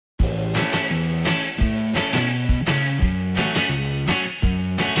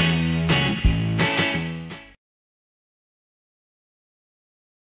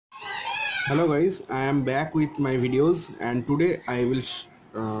Hello guys, I am back with my videos and today I will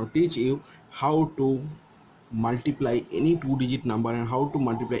teach you how to multiply any two-digit number and how to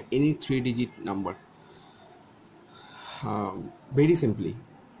multiply any three-digit number very simply.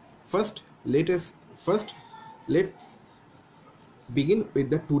 Let's begin with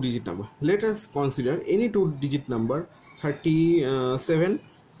the two-digit number. Let us consider any two-digit number 37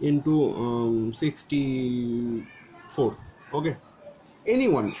 into 64. Okay, any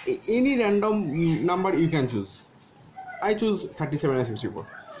random number you can choose. I choose 37 and 64.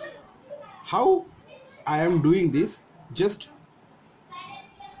 How I am doing this, just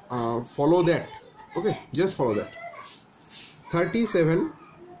follow that. Okay, just follow that. 37,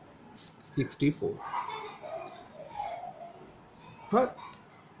 64. But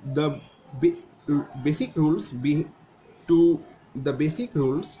the basic rules be to the basic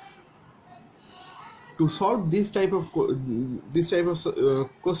rules to solve this type of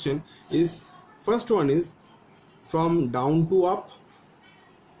question is, first one is from down to up,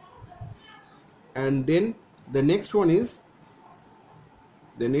 and then the next one is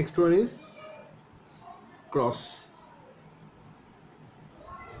crossword.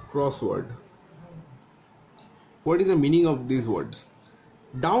 What is the meaning of these words?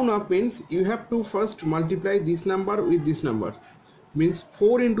 Down up means you have to first multiply this number with this number, means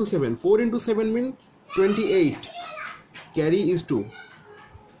 4 into 7. 4 into 7 means 28. Carry is 2.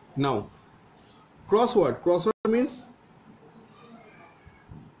 Now crossword means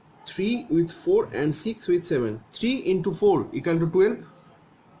 3 with 4 and 6 with 7. 3 into 4 equal to 12.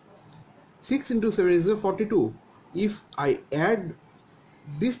 6 into 7 is 42. If I add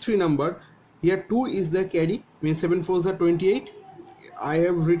these three number here, 2 is the carry, means 7 4s are 28. I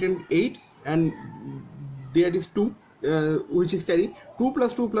have written 8 and there is 2 which is carry. 2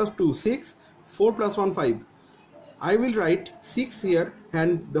 plus 2 plus 2 6. 4 plus 1 5. I will write 6 here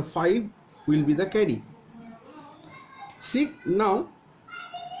and the 5 will be the carry. 6. Now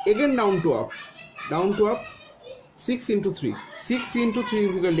again down to up. 6 into 3. 6 into 3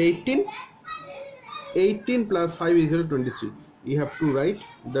 is equal to 18. 18 plus 5 is equal to 23. You have to write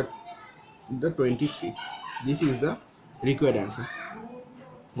the 23. This is the required answer.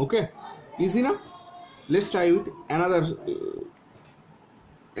 Okay, easy now. Let's try with another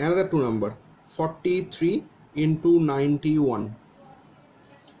two number. 43 into 91.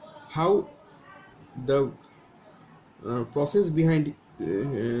 How the process behind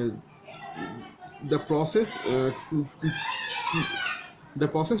the process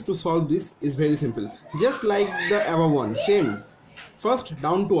to solve this is very simple, just like the above one. Same, first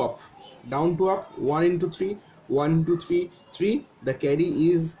down to up. 1 into 3, 1 into 3, 3. The carry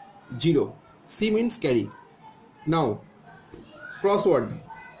is 0. C means carry. Now crossword.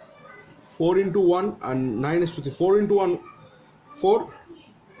 4 into 1 and 9 is to 3. 4 into 1 4.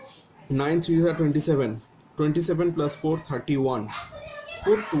 9 3 are 27. 27 plus 4 31.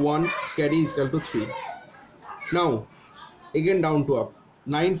 Put 1, carry is equal to 3. Now again down to up.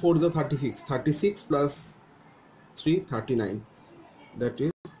 9 4 is 36. 36 plus 3 39. That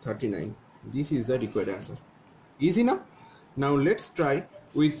is 39. This is the required answer. Easy now. Now let's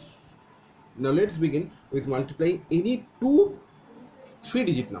begin with multiplying any two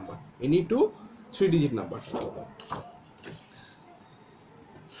three-digit number.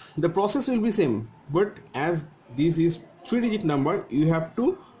 The process will be same, but as this is three-digit number, you have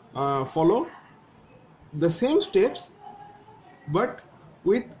to follow the same steps, but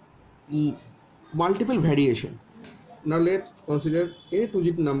with multiple variation. Now let's consider a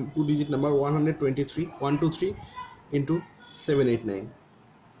two-digit number 123. 123 into 789.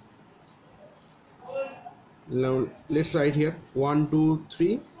 Now let's write here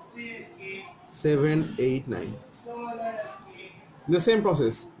 123 789. The same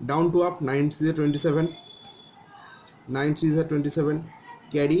process, down to up. 9 3 are 27. 9 3 are 27.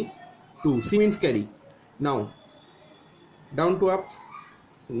 Carry 2. C means carry. Now down to up.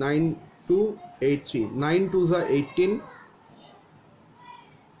 9 2 8 3. 9 2s are 18.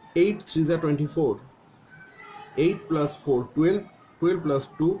 8 3s are 24. 8 plus 4 12. 12 plus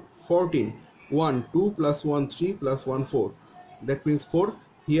 2 14. 1 2 plus 1 3 plus 1 4. That means 4.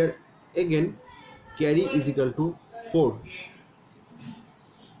 Here again carry is equal to 4.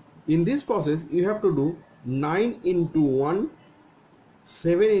 In this process you have to do 9 into 1,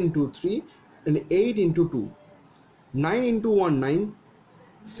 7 into 3 and 8 into 2. 9 into 1 9.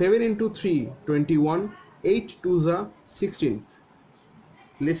 7 into 3 21. 8 2s are 16.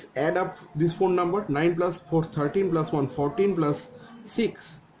 Let's add up this phone number. 9 plus 4 13 plus 1 14 plus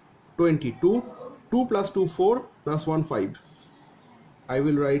 6 22. 2 plus 2 4 plus 1 5. I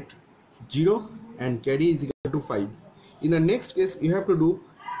will write 0 and carry is equal to 5. In the next case you have to do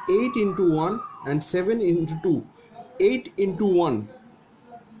 8 into 1 and 7 into 2. 8 into 1,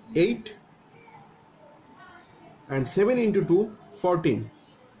 8, and 7 into 2, 14.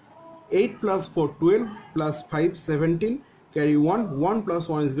 8 plus 4, 12, plus 5, 17, carry 1, 1 plus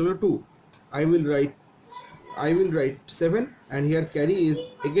 1 is equal to 2. I will write 7, and here carry is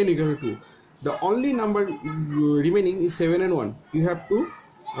again equal to 2. The only number remaining is 7 and 1. You have to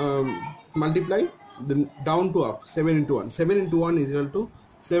multiply the down to up. 7 into 1. 7 into 1 is equal to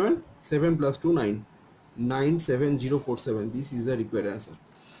 7. 7 plus 2, 9. 97047. This is the required answer.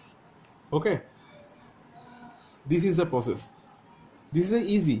 Okay. This is the process. This is the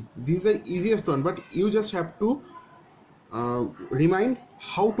easiest one, but you just have to remind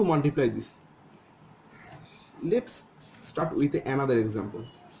how to multiply this. Let's start with another example.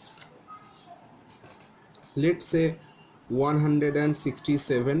 Let's say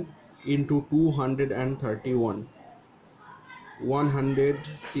 167 into 231.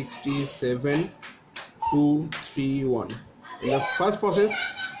 167 231. In the first process,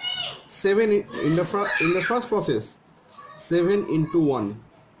 7 in the first process, 7 into 1,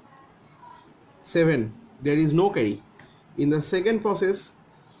 7, there is no carry. In the second process,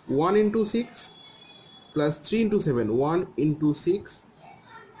 1 into 6 plus 3 into 7, 1 into 6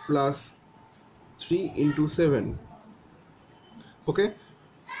 plus 3 into 7. Okay,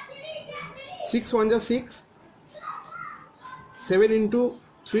 6 1 just 6, 7 into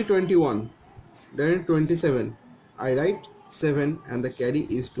 3, 21, then 27. I write 7 and the carry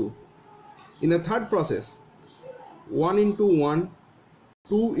is 2. In the third process, 1 into 1,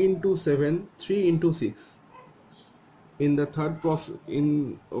 2 into 7, 3 into 6. In the third process,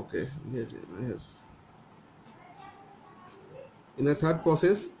 in the third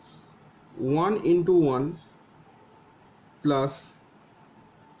process, 1 into 1 plus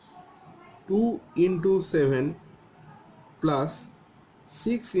 2 into 7 plus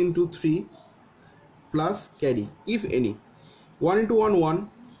 6 into 3 plus carry, if any. 1 into 1, 1.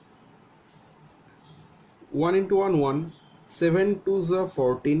 1 into 1, 1. 7 2s are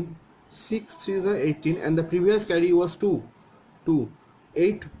 14. 6 3s are 18. And the previous carry was 2. 2.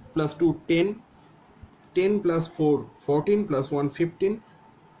 8 plus 2, 10. 10 plus 4, 14 plus 1, 15.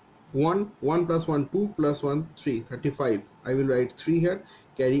 1, 1 plus 1, 2 plus 1, 3, 35. I will write 3 here.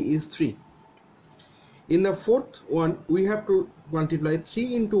 Carry is 3. In the fourth one, we have to multiply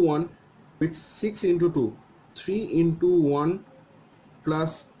 3 into 1 with 6 into 2. 3 into 1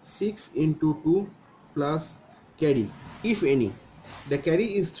 plus 6 into 2 plus carry, if any. The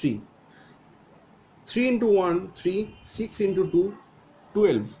carry is 3. 3 into 1, 3. 6 into 2,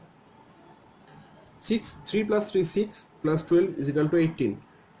 12. 3 plus 3, 6 plus 12 is equal to 18.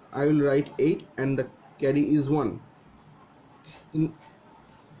 I will write 8 and the carry is 1. In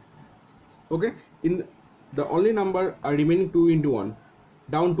the only number are remaining 2 into 1,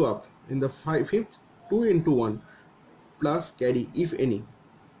 down to up. In the fifth, 2 into 1 plus carry, if any.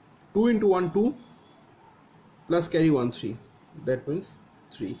 2 into 1, 2 plus carry 1, 3. That means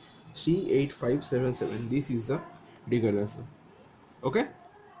 3. 38577. This is the required answer. Okay,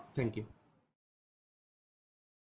 thank you.